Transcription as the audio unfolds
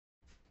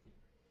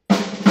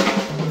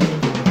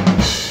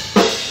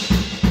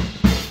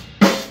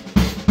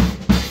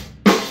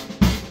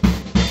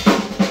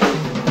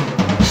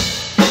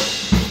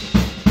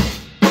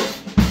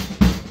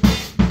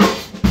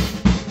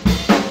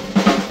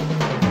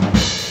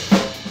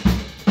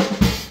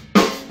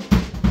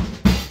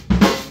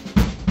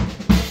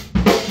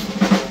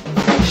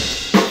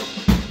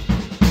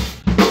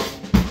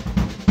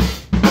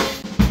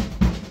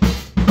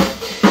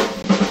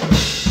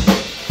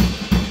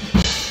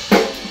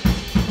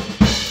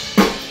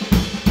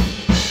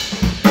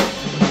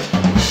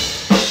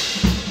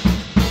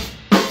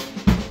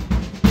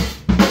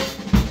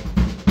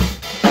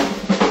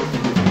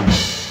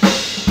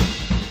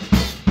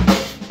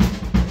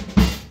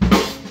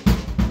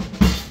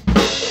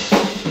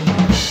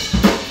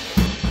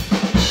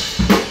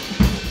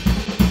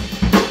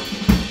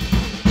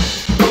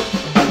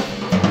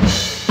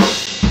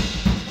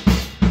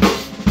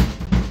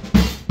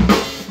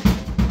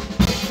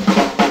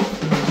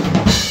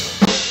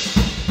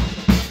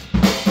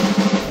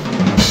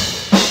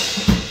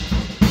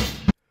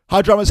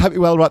Hi drummers, hope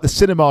you're well. Right, the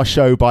Cinema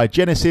Show by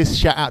Genesis.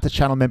 Shout out to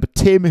channel member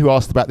Tim, who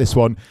asked about this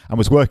one and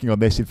was working on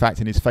this, in fact,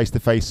 in his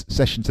face-to-face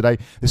session today.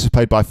 This was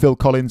played by Phil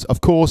Collins.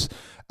 Of course,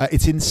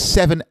 it's in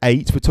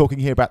 7/8. We're talking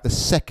here about the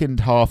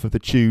second half of the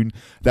tune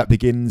that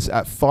begins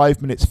at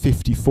 5 minutes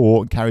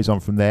 54 and carries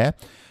on from there.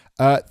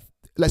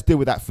 Let's deal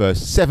with that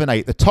first.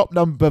 7/8. The top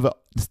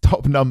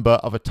number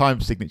of a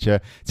time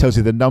signature tells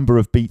you the number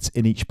of beats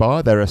in each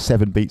bar. There are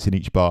 7 beats in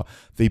each bar.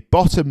 The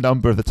bottom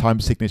number of the time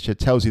signature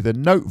tells you the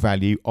note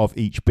value of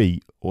each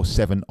beat, or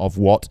 7 of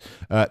what?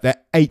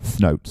 They're eighth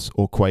notes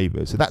or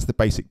quavers. So that's the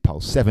basic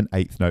pulse. 7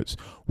 eighth notes.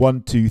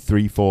 1, 2,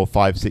 3, 4,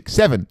 5, 6,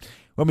 7.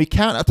 When we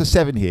count up to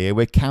 7 here,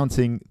 we're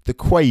counting the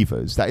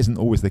quavers. That isn't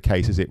always the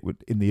case, is it?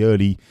 In the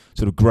early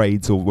sort of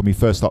grades, or when we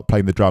first start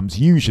playing the drums,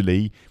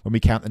 usually when we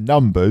count the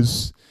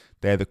numbers,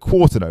 they're the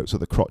quarter notes or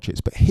the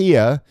crotchets. But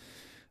here,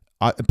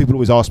 people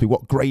always ask me,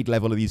 what grade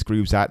level are these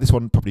grooves at? This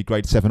one probably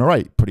grade 7 or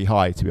 8, pretty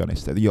high, to be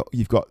honest.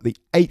 You've got the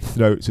eighth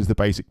notes as the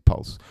basic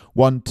pulse.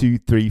 1, 2,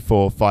 3,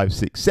 4, 5,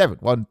 6, 7.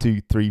 1,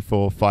 2, 3,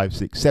 4, 5,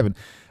 6, 7.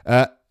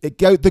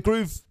 The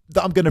groove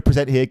that I'm going to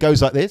present here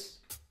goes like this.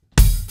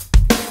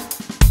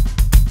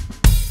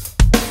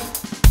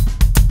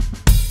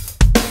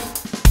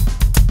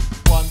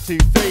 One, 2,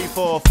 3,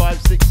 4,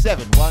 5, 6,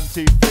 7. 1,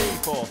 2, 3,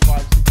 4,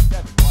 5, 6,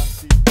 7. 1,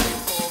 2, 3,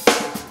 4,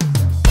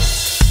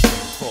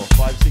 4,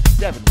 5, 6,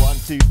 7. 1,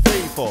 2,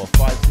 3, 4,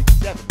 5, 6,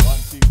 7. 1,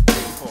 2,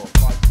 3, 4,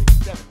 5, 6,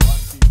 7. 1,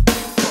 2,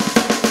 3,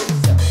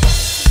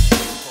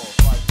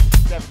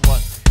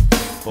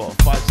 4,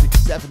 5, 6,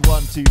 7.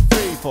 1, 2,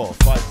 3, 4,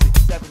 5,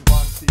 6, 7.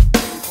 1, 2, 3,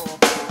 4.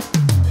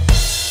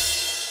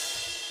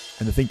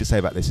 And the thing to say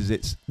about this is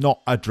it's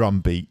not a drum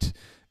beat.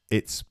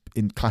 It's,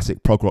 in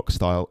classic prog rock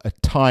style, a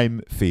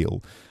time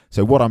feel.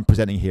 So what I'm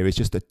presenting here is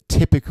just a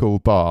typical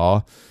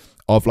bar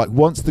of, like,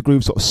 once the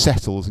groove sort of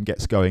settles and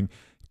gets going,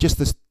 just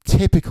this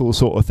typical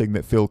sort of thing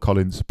that Phil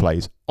Collins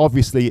plays.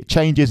 Obviously, it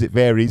changes, it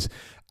varies,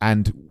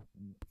 and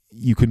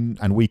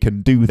we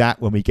can do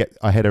that when we get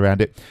our head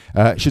around it.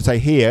 I should say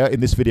here in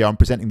this video, I'm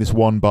presenting this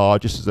one bar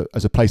just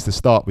as a place to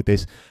start with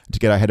this, to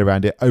get our head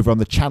around it. Over on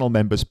the channel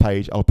members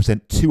page, I'll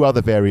present 2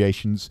 other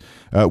variations,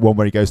 one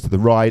where he goes to the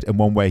ride and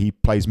one where he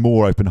plays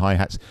more open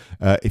hi-hats,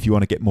 if you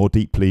want to get more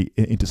deeply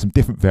into some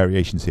different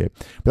variations here.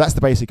 But that's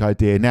the basic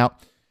idea. Now,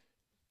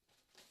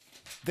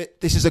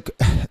 this is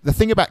the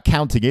thing about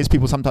counting is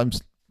people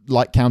sometimes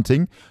like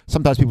counting.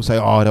 Sometimes people say,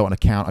 oh, I don't want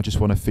to count, I just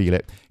want to feel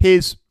it.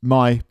 Here's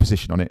my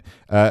position on it.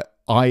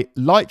 I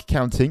like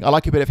counting. I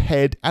like a bit of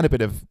head and a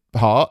bit of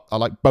heart. I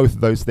like both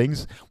of those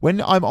things. When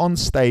I'm on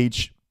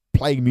stage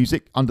playing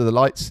music under the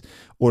lights,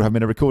 or I'm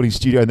in a recording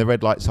studio and the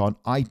red light's on,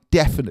 I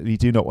definitely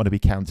do not want to be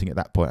counting at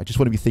that point. I just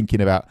want to be thinking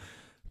about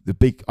the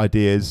big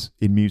ideas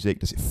in music.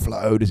 Does it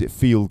flow? Does it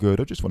feel good?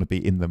 I just want to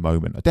be in the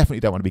moment. I definitely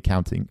don't want to be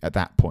counting at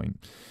that point.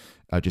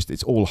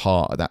 It's all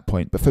heart at that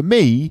point. But for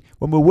me,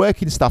 when we're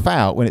working stuff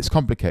out, when it's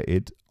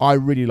complicated, I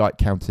really like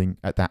counting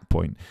at that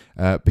point,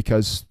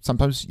 because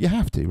sometimes you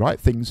have to, right?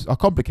 Things are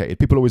complicated.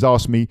 People always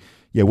ask me,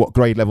 what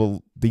grade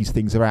level these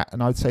things are at,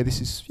 and I'd say this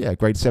is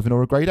grade 7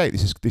 or a grade 8.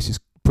 This is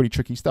pretty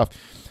tricky stuff.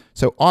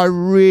 So I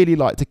really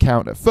like to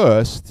count at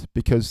first,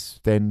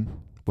 because then,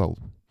 well,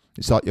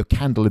 it's like your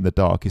candle in the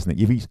dark, isn't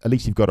it? At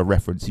least you've got a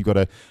reference. You've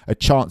got a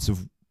chance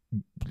of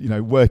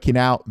working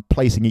out and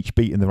placing each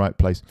beat in the right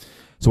place.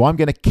 So I'm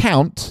going to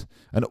count,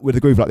 and with a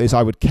groove like this,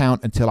 I would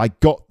count until I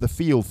got the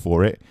feel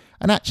for it.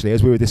 And actually,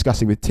 as we were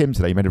discussing with Tim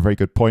today, he made a very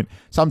good point.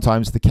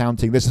 Sometimes the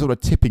counting, there's a sort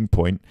of tipping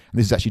point, and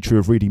this is actually true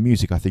of reading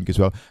music, I think, as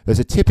well. There's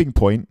a tipping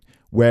point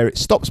where it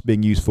stops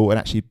being useful and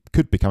actually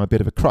could become a bit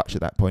of a crutch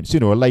at that point.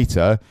 Sooner or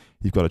later,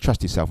 you've got to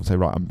trust yourself and say,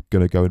 right, I'm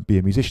going to go and be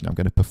a musician. I'm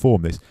going to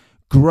perform this.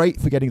 Great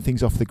for getting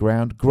things off the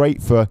ground.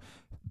 Great for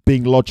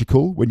being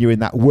logical when you're in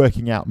that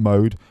working out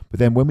mode.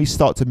 But then when we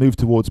start to move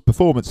towards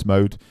performance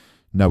mode,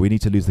 no, we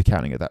need to lose the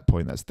counting at that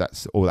point.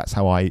 That's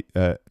how I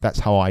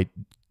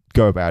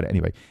go about it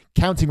anyway.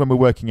 Counting when we're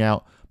working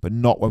out, but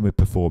not when we're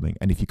performing.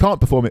 And if you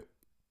can't perform it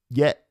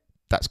yet,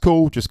 that's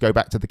cool. Just go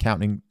back to the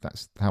counting.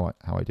 That's how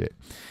I do it.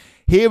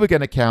 Here we're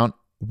going to count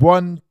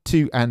 1,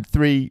 2, and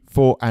 3,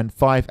 4, and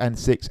 5, and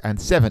 6,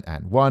 and 7,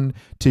 and 1,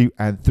 2,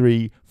 and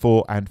 3,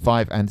 4, and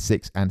 5, and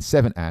 6, and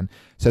 7, and.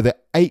 So the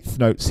 8th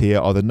notes here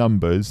are the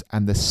numbers,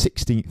 and the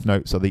 16th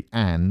notes are the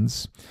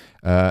ands.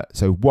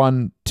 So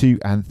 1, 2,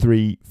 and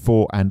 3,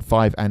 4, and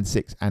 5, and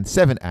 6, and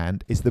 7,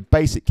 and is the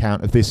basic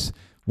count of this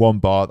one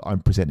bar that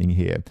I'm presenting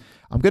here.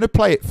 I'm going to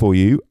play it for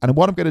you, and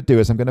what I'm going to do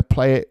is I'm going to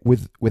play it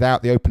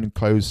without the open and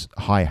close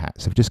hi-hat.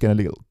 So I'm just going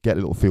to get a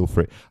little feel for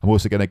it. I'm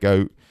also going to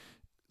go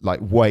like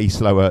way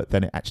slower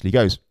than it actually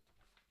goes.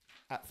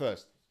 At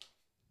first.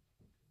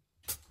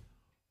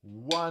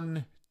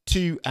 1,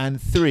 2,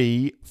 and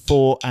 3,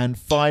 4, and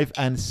 5,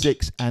 and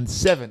 6, and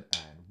 7,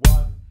 and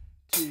 1,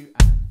 2,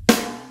 and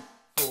 3,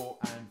 4,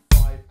 and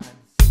 5, and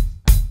 6,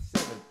 and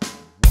 7,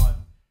 and 1,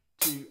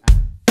 2,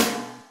 and 3,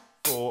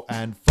 4,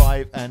 and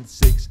 5, and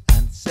 6,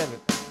 and 7,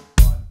 and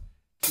 1,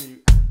 2,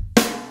 and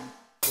 3,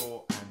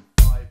 4, and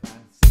 5,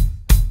 and 6,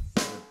 and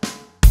 7,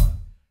 and 1,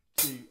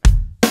 2,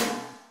 and 3,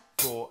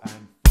 4,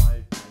 and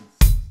 5, and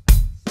 6,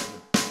 and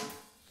 7.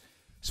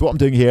 So what I'm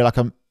doing here, like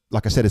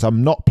I said, is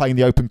I'm not playing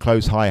the open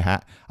close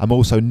hi-hat. I'm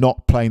also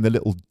not playing the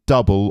little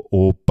double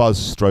or buzz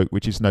stroke,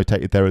 which is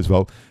notated there as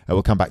well.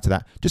 We'll come back to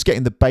that. Just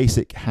getting the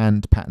basic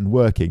hand pattern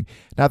working.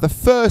 Now the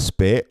first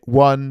bit,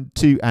 1,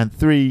 2, and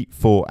 3,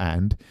 4,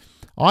 and,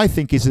 I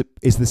think is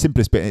the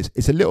simplest bit.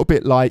 It's a little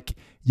bit like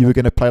you were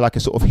going to play like a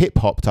sort of hip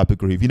hop type of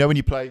groove. You know when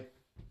you play.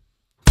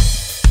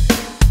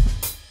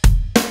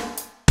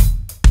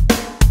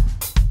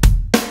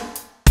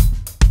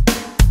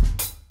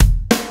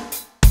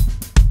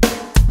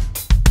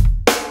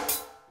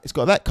 It's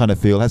got that kind of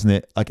feel, hasn't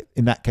it? Like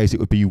in that case, it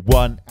would be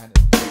 1 and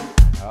 2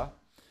 and a.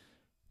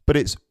 But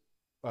it's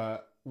 1,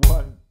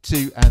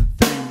 2, and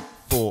 3,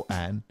 4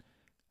 and.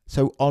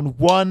 So on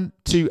 1,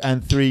 2,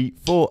 and 3,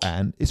 4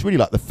 and, it's really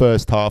like the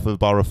first half of a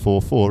bar of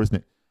 4, 4, isn't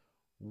it?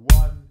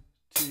 1,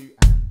 2,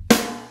 and 3,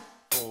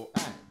 4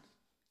 and.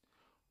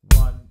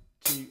 1,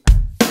 2,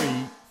 and 3,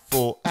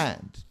 4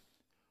 and.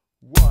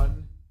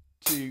 1,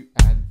 2,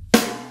 and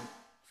 3,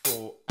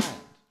 4 and.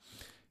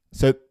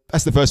 So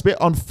that's the first bit.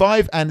 On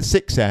 5 and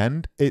 6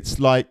 and, it's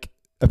like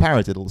a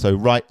paradiddle. So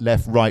right,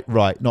 left, right,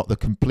 right. Not the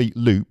complete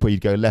loop where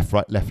you'd go left,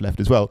 right, left, left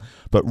as well.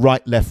 But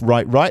right, left,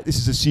 right, right. This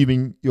is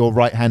assuming you're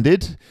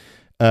right-handed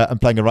and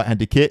playing a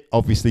right-handed kit.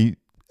 Obviously,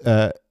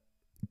 good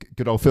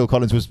old Phil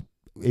Collins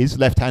is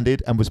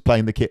left-handed and was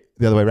playing the kit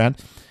the other way around.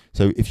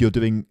 So if you're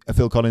doing a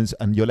Phil Collins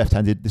and you're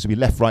left-handed, this would be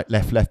left, right,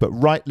 left, left. But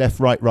right,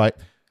 left, right, right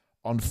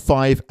on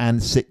 5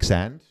 and 6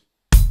 and.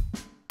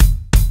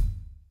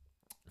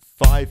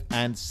 5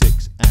 and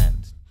 6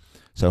 and.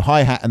 So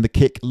hi-hat and the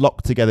kick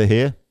locked together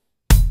here.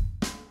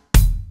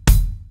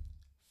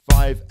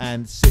 5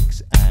 and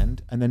 6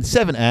 and then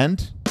 7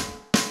 and.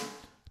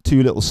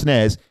 2 little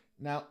snares.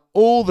 Now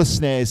all the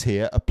snares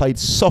here are played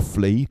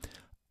softly.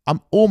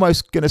 I'm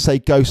almost going to say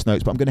ghost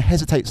notes, but I'm going to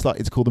hesitate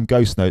slightly to call them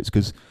ghost notes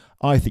because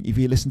I think if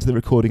you listen to the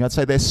recording, I'd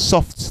say they're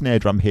soft snare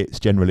drum hits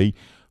generally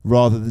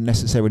rather than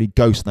necessarily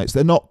ghost notes.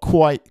 They're not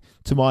quite,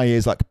 to my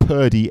ears, like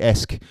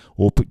Purdy-esque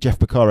or Jeff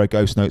Porcaro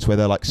ghost notes where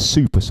they're like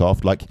super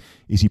soft, like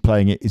is he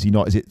playing it, is he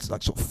not, is it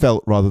like sort of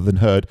felt rather than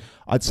heard.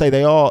 I'd say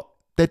they're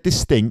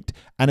distinct,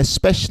 and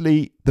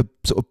especially the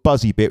sort of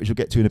buzzy bit, which we'll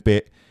get to in a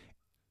bit,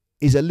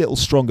 is a little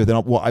stronger than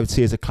what I would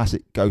see as a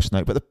classic ghost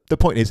note. But the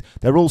point is,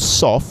 they're all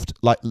soft,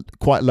 like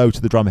quite low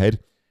to the drum head,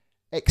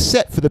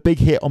 except for the big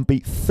hit on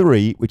beat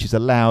 3, which is a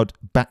loud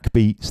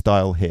backbeat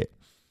style hit.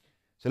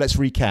 So let's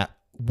recap.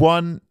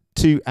 1,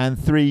 2,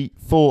 and 3,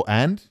 4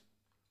 and.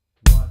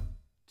 1,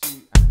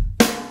 2, and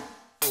 3,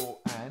 4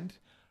 and.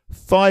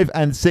 5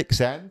 and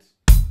 6 and.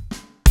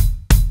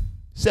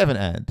 7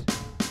 and.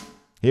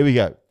 Here we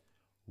go.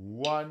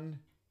 1,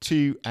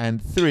 2,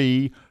 and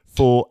 3,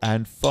 4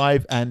 and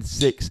 5 and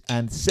 6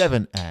 and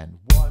 7 and.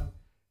 1,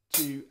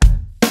 2,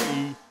 and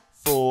 3,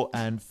 4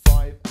 and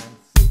 5 and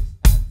 6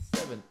 and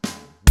 7 and.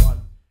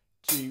 1,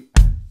 2,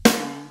 and 3,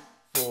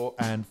 4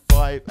 and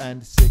 5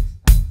 and 6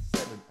 and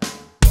 7 and.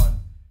 1,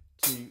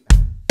 2,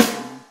 and 3,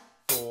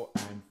 4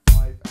 and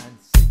 5 and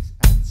 6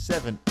 and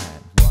 7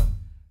 and. 1,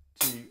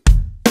 2,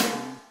 and 3,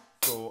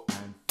 4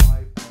 and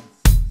 5 and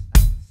 6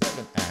 and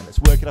 7 and. Let's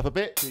work it up a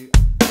bit. 2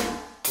 and 3,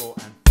 4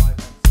 and 5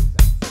 and 6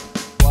 and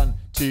 7. 1,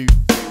 2,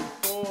 3,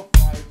 4,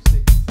 5,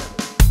 6,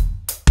 7.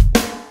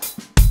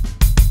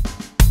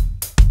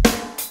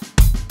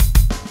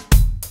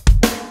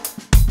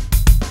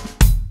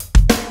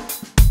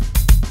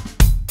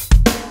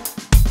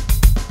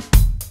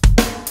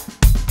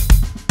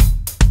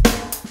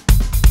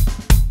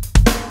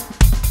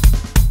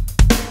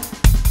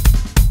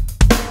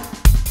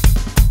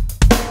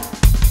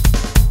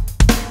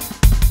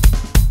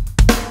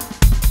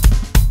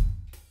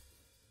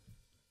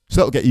 So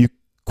that'll get you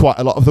quite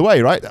a lot of the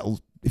way, right?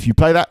 If you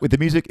play that with the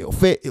music, it'll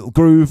fit, it'll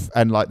groove,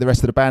 and like the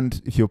rest of the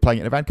band, if you're playing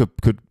it in a band,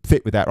 could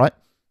fit with that, right?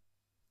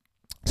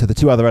 So the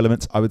two other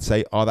elements I would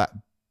say are that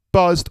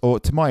buzzed, or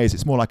to my ears,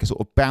 it's more like a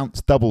sort of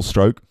bounce double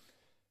stroke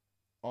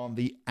on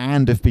the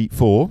and of beat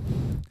 4,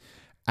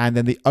 and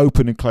then the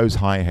open and close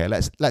high here.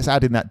 Let's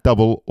add in that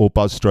double or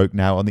buzz stroke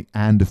now on the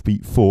and of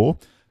beat 4.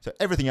 So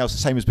everything else the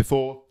same as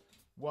before.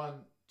 1,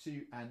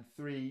 2, and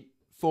 3,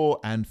 4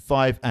 and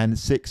 5 and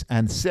 6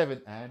 and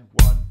 7 and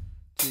 1,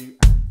 2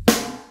 and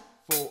 3,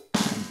 4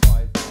 and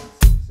 5 and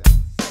 6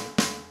 and 7.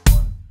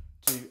 1,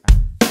 2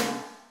 and 3,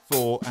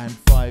 4 and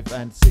 5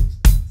 and 6 and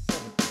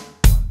 7.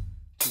 1,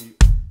 2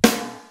 and 3,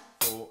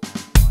 4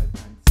 and 5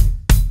 and 6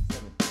 and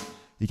 7.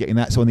 You're getting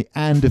that. So on the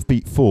and of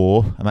beat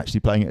 4, I'm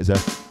actually playing it as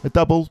a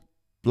double.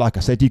 Like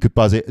I said, you could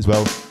buzz it as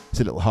well. It's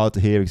a little hard to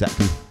hear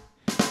exactly.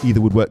 Either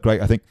would work great,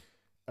 I think.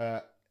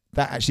 That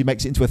actually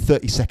makes it into a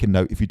 30-second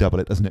note if you double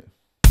it, doesn't it?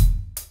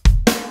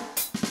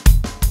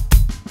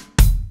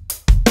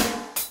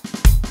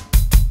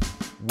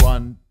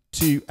 One,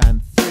 2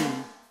 and 3,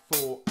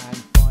 4 and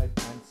 5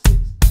 and 6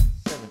 and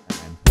 7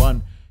 and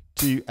 1,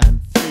 2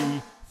 and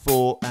 3,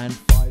 4 and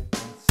 5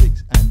 and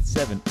 6 and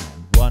 7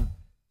 and 1,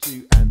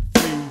 2 and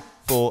 3,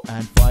 4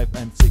 and 5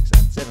 and 6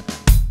 and 7 and.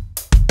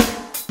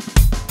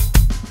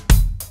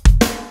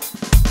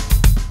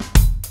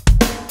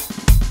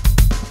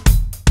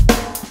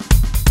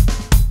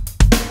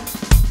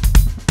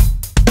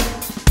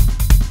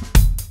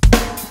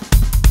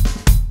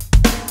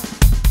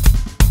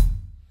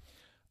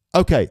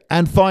 Okay,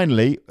 and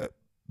finally,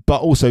 but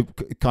also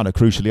kind of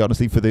crucially,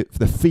 honestly, for the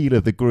feel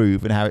of the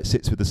groove and how it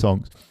sits with the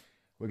songs,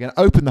 we're going to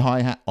open the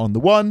hi-hat on the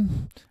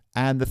 1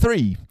 and the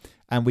 3,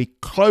 and we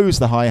close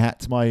the hi-hat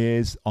to my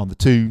ears on the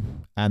 2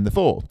 and the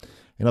 4.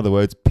 In other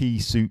words, pea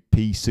soup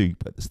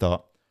at the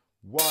start.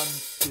 1,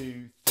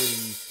 2, 3,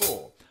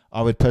 4.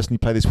 I would personally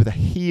play this with a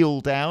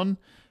heel down.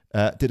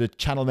 Did a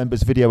channel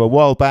members video a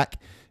while back.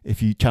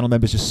 If you channel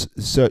members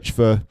just search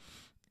for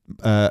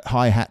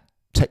hi-hat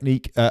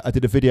technique, I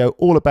did a video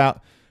all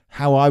about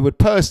how I would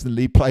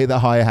personally play the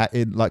hi-hat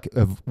in like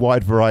a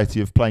wide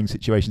variety of playing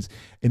situations.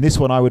 In this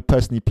one, I would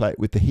personally play it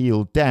with the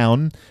heel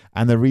down,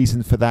 and the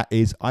reason for that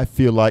is I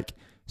feel like,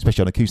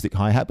 especially on acoustic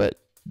hi-hat,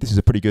 but this is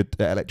a pretty good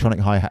electronic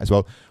hi-hat as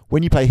well,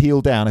 when you play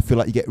heel down, I feel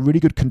like you get really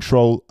good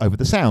control over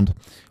the sound.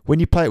 When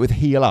you play it with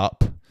heel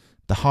up,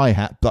 the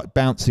hi-hat, like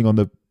bouncing on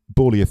the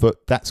ball of your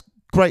foot, that's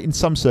great in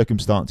some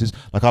circumstances.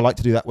 Like I like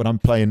to do that when I'm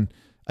playing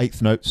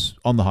eighth notes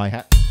on the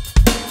hi-hat.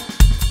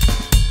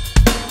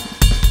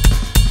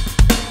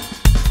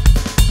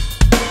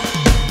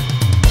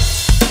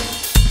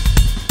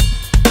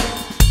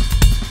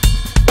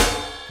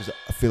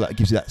 I feel like it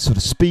gives you that sort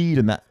of speed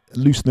and that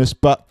looseness.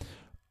 But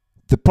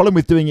the problem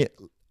with doing it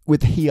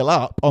with heel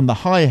up on the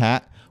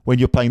hi-hat when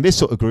you're playing this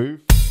sort of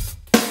groove,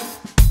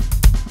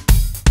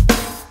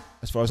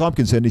 as far as I'm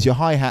concerned, is your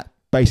hi-hat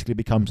basically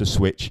becomes a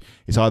switch.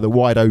 It's either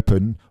wide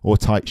open or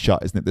tight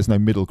shut, isn't it? There's no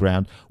middle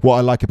ground. What I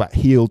like about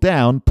heel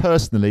down,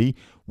 personally,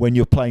 when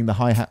you're playing the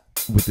hi-hat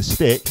with the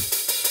stick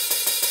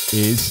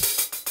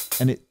is,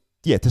 and it,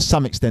 yeah, to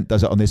some extent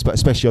does it on this, but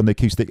especially on the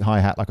acoustic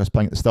hi-hat, like I was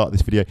playing at the start of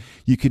this video,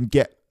 you can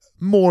get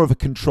more of a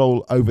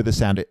control over the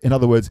sound. In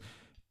other words,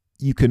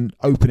 you can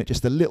open it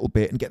just a little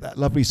bit and get that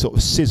lovely sort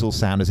of sizzle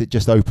sound as it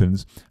just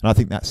opens. And I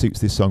think that suits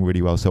this song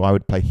really well. So I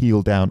would play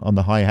heel down on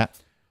the hi-hat.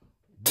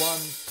 1,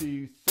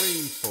 2,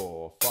 3,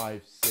 4,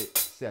 5,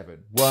 6,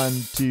 7. 1,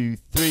 2,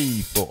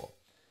 3, 4.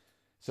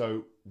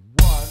 So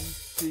 1,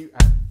 2,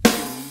 and 3,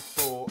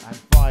 4, and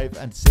 5,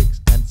 and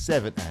 6, and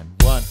 7. And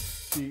 1,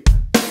 2,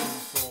 and 3,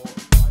 4,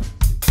 5,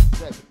 6,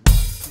 7.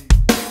 1, 2,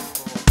 3,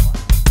 4, 5,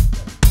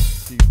 6,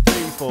 7. 2,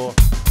 3, 4.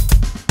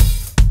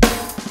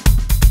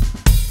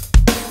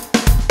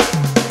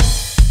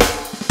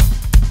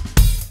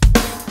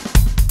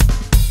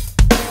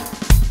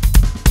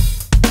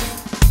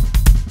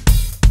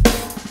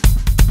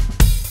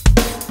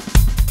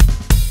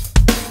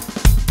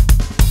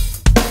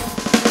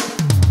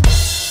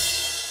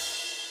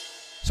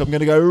 So I'm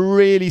going to go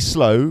really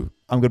slow.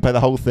 I'm going to play the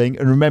whole thing.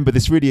 And remember,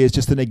 this really is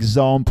just an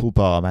example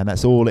bar, man.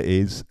 That's all it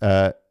is.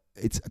 I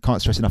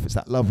can't stress enough. It's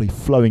that lovely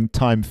flowing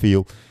time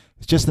feel.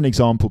 It's just an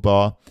example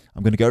bar.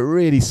 I'm going to go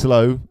really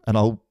slow, and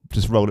I'll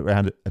just roll it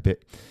around a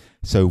bit.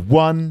 So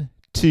 1,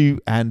 2,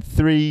 and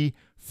 3,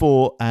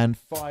 4, and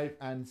 5,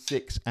 and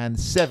 6, and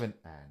 7.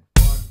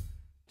 And 1,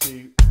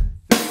 2, and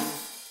 3,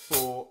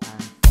 4,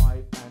 and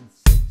 5, and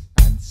 6,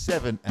 and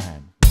 7.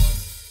 And 1,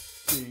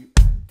 2,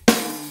 and 3,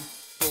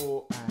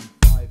 4, and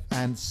 5,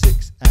 and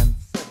 6, and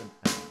 7.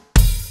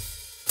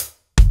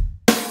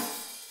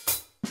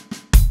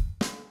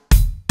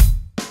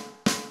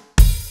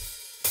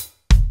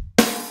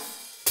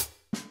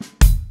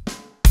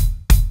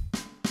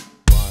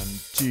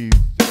 Two,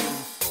 3,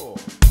 4,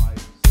 5,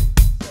 6,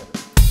 7.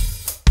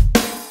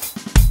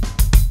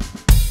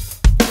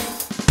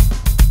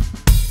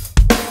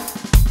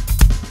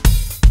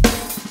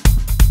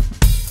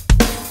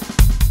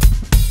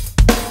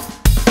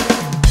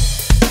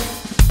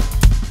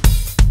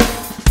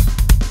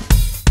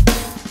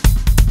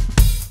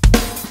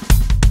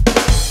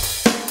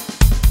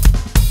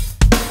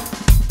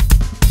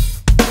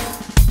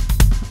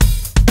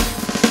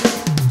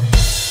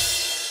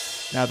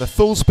 Now, the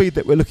full speed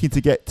that we're looking to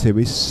get to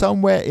is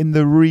somewhere in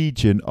the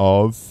region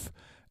of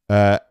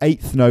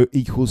eighth note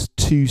equals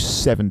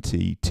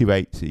 270,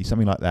 280,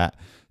 something like that.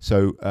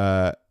 So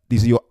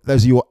those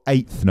are your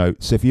eighth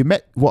notes. So if you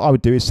what I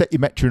would do is set your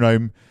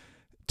metronome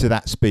to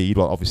that speed.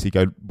 Well, obviously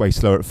go way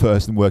slower at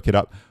first and work it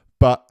up.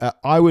 But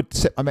I would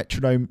set my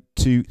metronome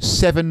to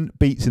 7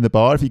 beats in the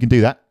bar, if you can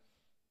do that.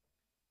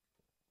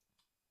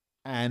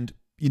 And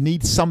you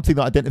need something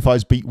that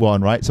identifies beat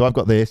 1, right? So I've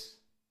got this.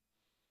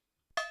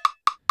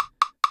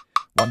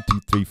 1, 2,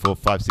 3, 4,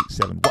 5, 6,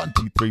 7. 1,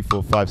 2, 3,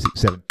 4, 5,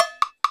 6, 7.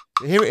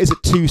 So here it is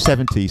at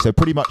 270, so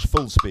pretty much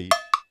full speed.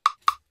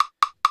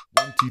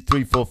 1, 2,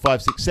 3, 4,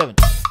 5, 6, 7.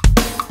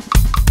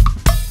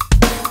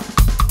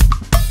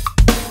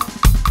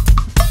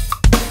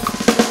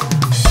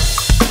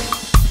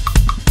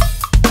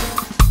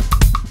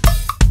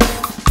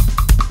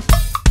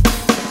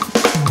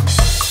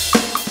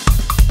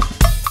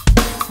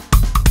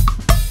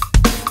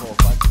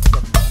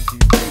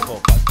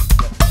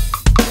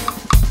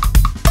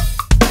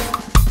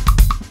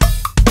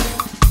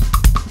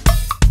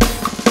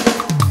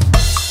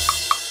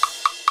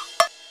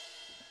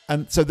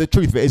 And so the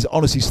truth of it is,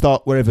 honestly,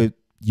 start wherever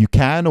you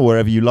can or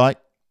wherever you like.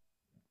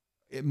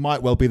 It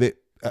might well be that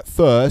at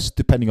first,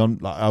 depending on,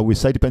 like I always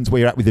say, depends where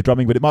you're at with your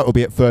drumming, but it might well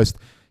be at first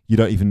you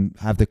don't even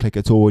have the click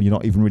at all and you're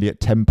not even really at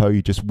tempo,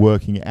 you're just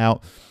working it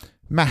out.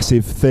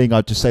 massive thing.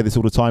 I just say this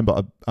all the time,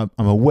 but I'm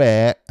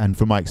aware, and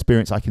from my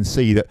experience, I can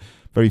see that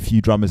very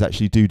few drummers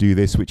actually do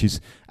this, which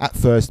is at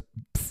first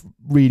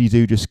really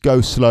do just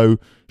go slow,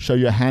 show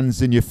your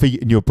hands and your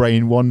feet and your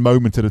brain one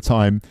moment at a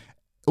time.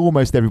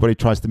 Almost everybody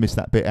tries to miss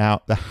that bit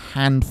out. The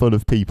handful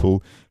of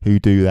people who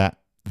do that,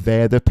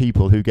 they're the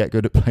people who get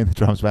good at playing the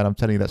drums, man. I'm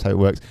telling you, that's how it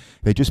works.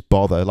 They just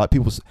bother. Like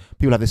people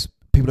have this.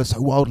 People are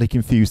so wildly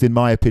confused, in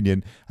my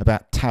opinion,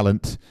 about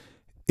talent.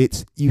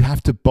 It's you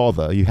have to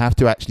bother. You have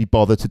to actually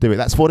bother to do it.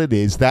 That's what it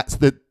is. That's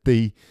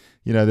the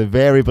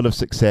variable of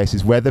success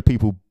is whether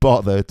people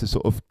bother to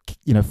sort of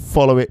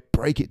follow it,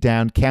 break it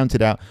down, count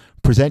it out,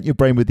 present your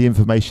brain with the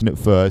information at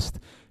first.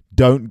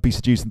 Don't be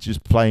seduced into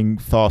just playing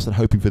fast and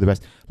hoping for the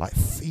best. Like,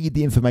 feed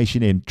the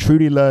information in,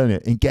 truly learn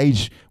it,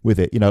 engage with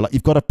it. Like,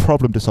 you've got a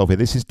problem to solve here.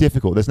 This is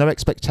difficult. There's no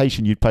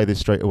expectation you'd play this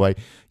straight away.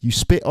 You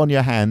spit on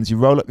your hands, you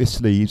roll up your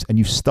sleeves, and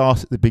you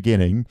start at the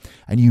beginning,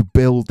 and you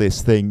build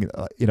this thing.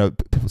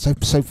 So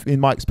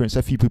in my experience,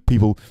 so few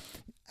people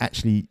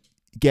actually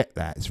get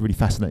that. It's really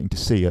fascinating to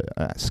see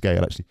at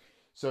scale, actually.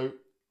 So,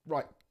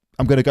 right,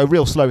 I'm going to go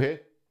real slow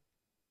here.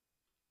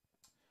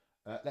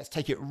 Let's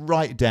take it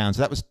right down.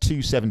 So that was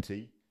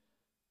 270.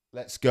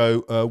 Let's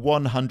go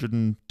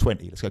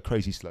 120. Let's go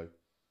crazy slow.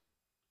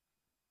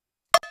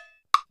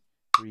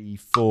 3,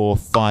 4,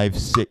 5,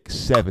 6,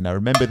 7. Now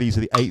remember, these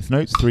are the eighth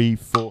notes. 3,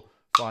 4,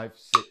 5,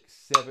 6,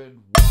 7. 1,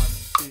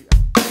 2,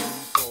 and 3,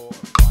 4,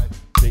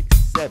 5, 6,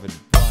 7. 1,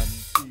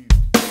 2, 3,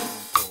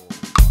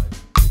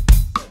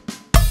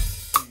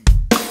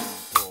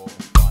 4,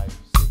 5,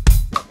 6,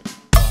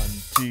 7. 1,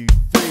 2,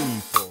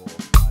 3, 4,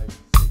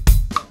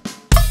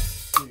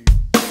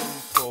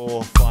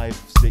 5,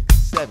 6,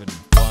 7.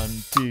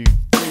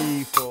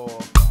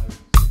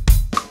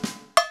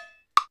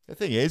 The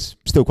thing is,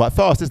 still quite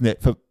fast, isn't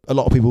it? For a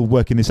lot of people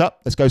working this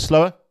up. Let's go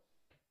slower.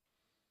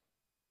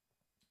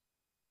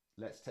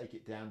 Let's take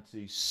it down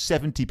to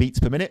 70 beats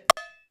per minute.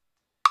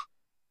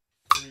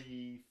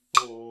 3,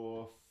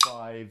 4,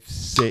 5,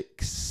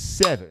 6,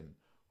 7.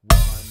 1,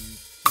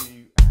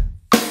 2, and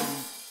 3,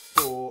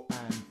 4,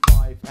 and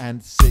 5,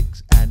 and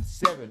 6, and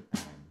 7,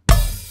 and 1,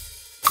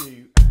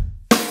 2, and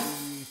 3,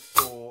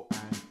 4,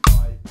 and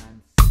 5,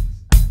 and 6,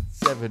 and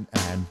 7,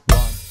 and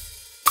 1,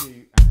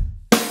 2, and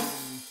 3,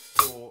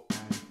 4,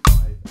 and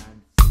 5,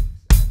 and 6,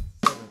 and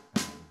 7, and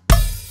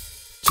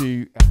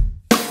 2, and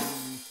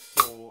 3,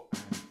 4,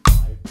 and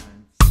 5,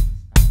 and 6, and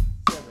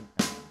 7,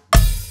 and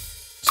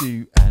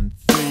 2, and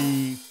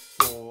 3,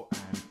 4,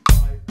 and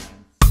 5, and 6,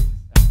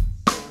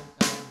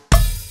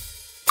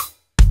 and 7,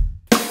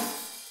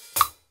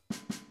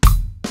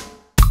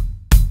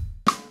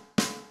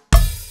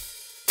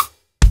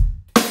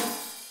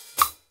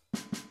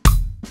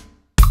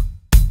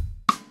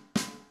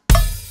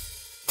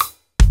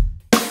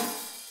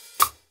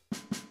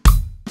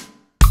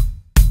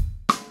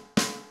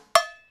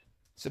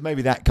 so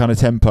maybe that kind of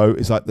tempo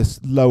is like this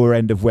lower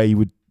end of where you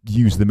would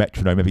use the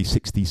metronome, maybe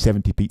 60,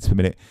 70 beats per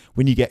minute.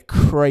 When you get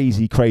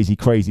crazy, crazy,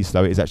 crazy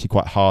slow, it is actually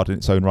quite hard in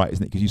its own right,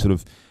 isn't it? Because you sort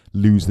of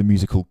lose the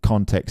musical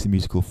context, the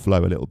musical flow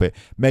a little bit.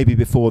 Maybe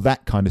before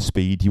that kind of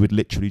speed, you would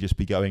literally just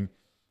be going,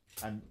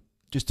 and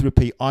just to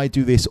repeat, I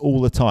do this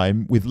all the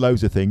time with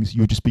loads of things.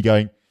 You would just be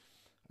going,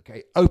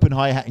 okay, open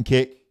hi-hat and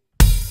kick,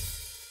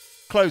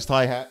 closed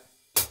hi-hat,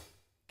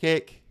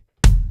 kick,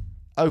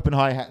 open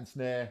hi-hat and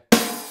snare,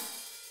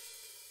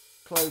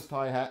 closed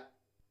hi-hat,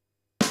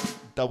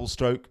 double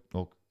stroke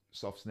or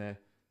soft snare,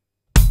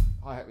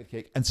 hi-hat with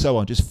kick, and so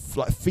on. Just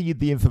like feed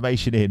the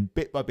information in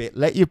bit by bit.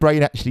 Let your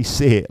brain actually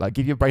see it. Like,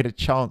 give your brain a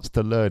chance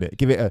to learn it.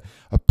 Give it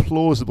a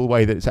plausible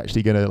way that it's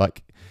actually going to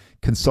like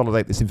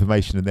consolidate this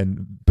information and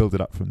then build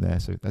it up from there.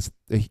 So that's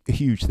a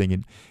huge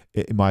thing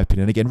in my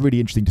opinion. And again,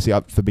 really interesting to see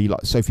for me,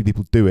 like so few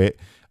people do it.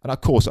 And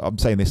of course, I'm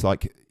saying this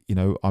like,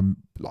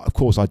 of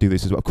course I do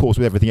this as well. Of course,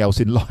 with everything else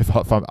in life,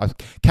 I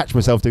catch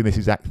myself doing this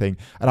exact thing.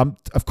 And I'm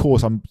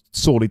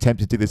sorely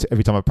tempted to do this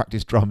every time I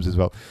practice drums as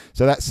well.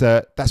 So that's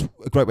a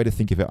great way to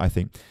think of it, I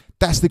think.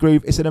 That's the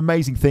groove. It's an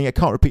amazing thing. I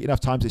can't repeat enough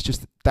times.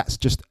 That's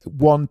just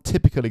one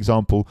typical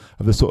example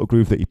of the sort of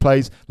groove that he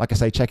plays. Like I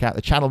say, check out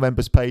the channel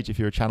members page if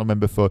you're a channel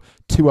member for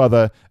 2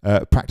 other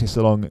practice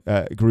along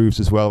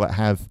grooves as well that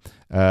have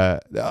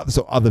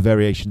sort of other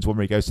variations. One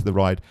where he goes to the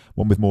ride,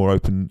 one with more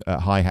open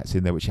hi-hats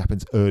in there, which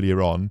happens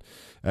earlier on.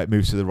 It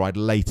moves to the ride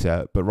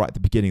later, but right at the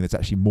beginning, there's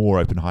actually more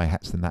open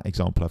hi-hats than that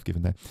example I've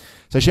given there.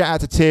 So shout out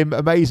to Tim.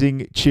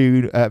 Amazing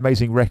tune,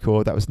 amazing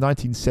record. That was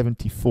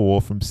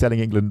 1974 from Selling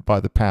England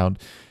by the Pound.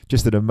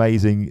 Just an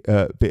amazing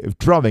bit of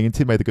drumming. And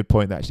Tim made the good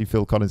point that actually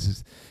Phil Collins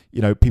is,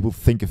 people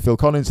think of Phil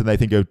Collins and they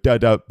think of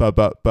da-da,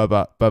 ba-ba,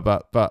 ba-ba,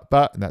 ba-ba,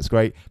 ba-ba, and that's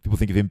great. People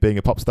think of him being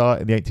a pop star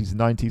in the 80s and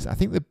 90s. I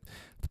think the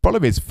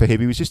problem is for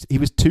him, he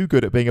was too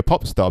good at being a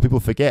pop star. People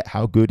forget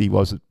how good he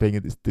was at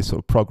being this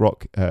sort of prog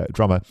rock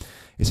drummer.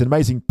 It's an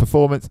amazing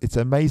performance. It's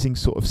an amazing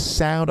sort of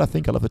sound. I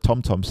think I love the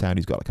tom-tom sound.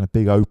 He's got like kind of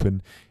big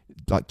open,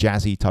 like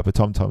jazzy type of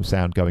tom-tom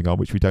sound going on,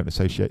 which we don't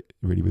associate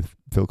really with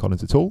Phil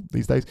Collins at all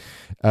these days.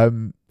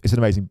 It's an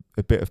amazing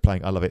bit of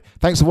playing. I love it.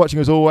 Thanks for watching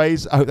as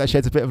always. I hope that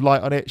sheds a bit of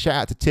light on it. Shout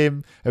out to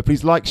Tim.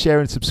 Please like, share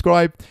and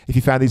subscribe. If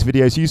you found these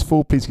videos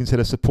useful, please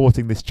consider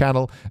supporting this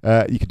channel.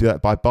 You can do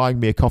that by buying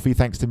me a coffee.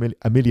 Thanks to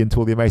a million to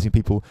all the amazing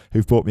people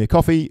who've bought me a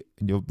coffee.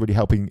 And you're really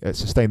helping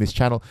sustain this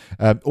channel.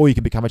 Or you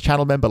can become a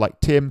channel member like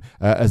Tim.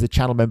 As a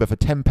channel member for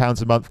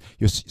 £10 a month,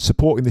 you're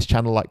supporting this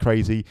channel like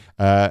crazy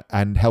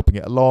and helping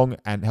it along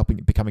and helping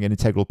it becoming an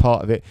integral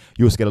part of it.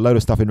 You also get a load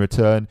of stuff in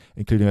return,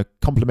 including a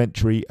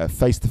complimentary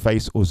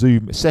face-to-face or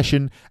Zoom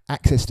session,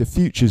 access to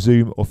future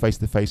Zoom or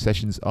face-to-face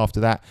sessions after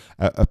that,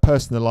 a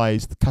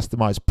personalized,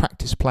 customized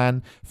practice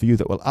plan for you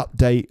that will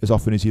update as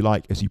often as you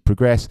like as you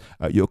progress,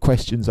 your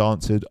questions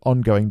answered,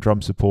 ongoing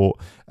drum support,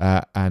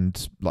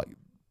 and like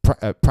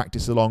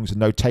practice alongs and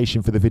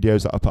notation for the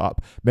videos that I put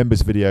up,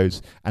 members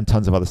videos, and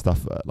tons of other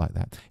stuff like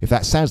that. If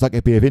that sounds like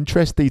it'd be of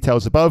interest,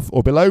 details above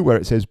or below where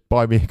it says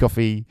buy me a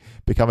coffee,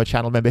 become a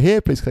channel member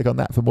here. Please click on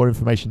that for more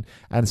information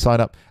and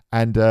sign up.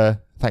 And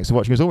thanks for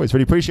watching as always.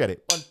 Really appreciate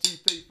it.